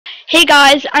Hey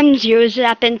guys, I'm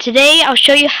Zerozap, and today I'll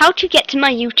show you how to get to my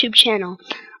YouTube channel.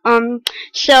 I'm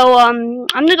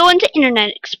gonna go into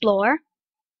Internet Explorer.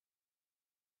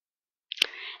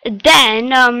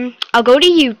 Then I'll go to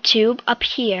YouTube up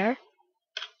here.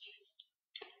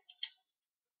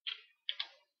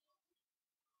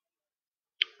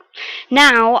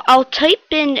 Now I'll type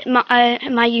in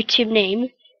my YouTube name,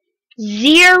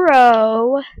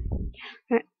 zero.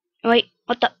 Wait,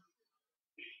 what the?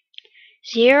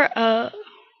 Zero.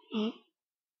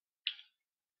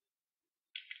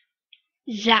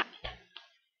 Zap.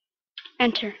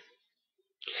 Enter.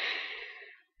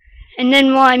 And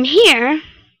then while I'm here,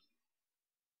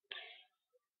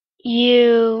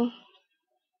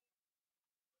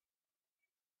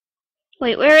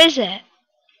 wait, where is it?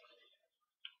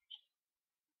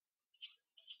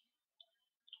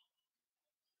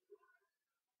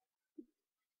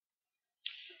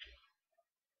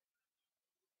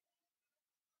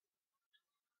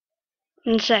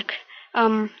 One sec.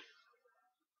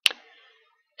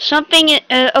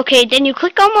 Okay, then you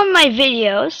click on one of my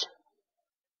videos.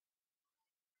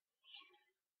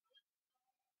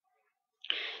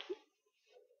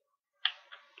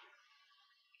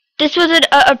 This was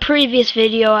a previous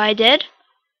video I did.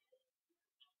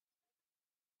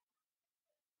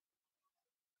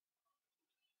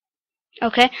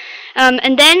 Okay,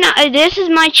 and then this is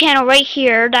my channel right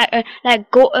here.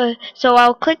 So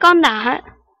I'll click on that,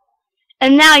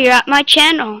 and now you're at my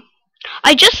channel.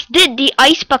 I just did the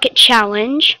ice bucket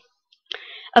challenge,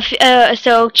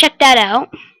 so check that out.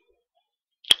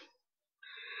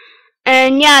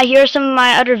 And yeah, here are some of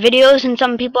my other videos and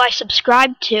some people I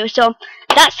subscribe to. So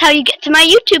that's how you get to my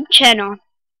YouTube channel.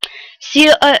 See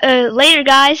you later,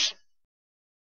 guys.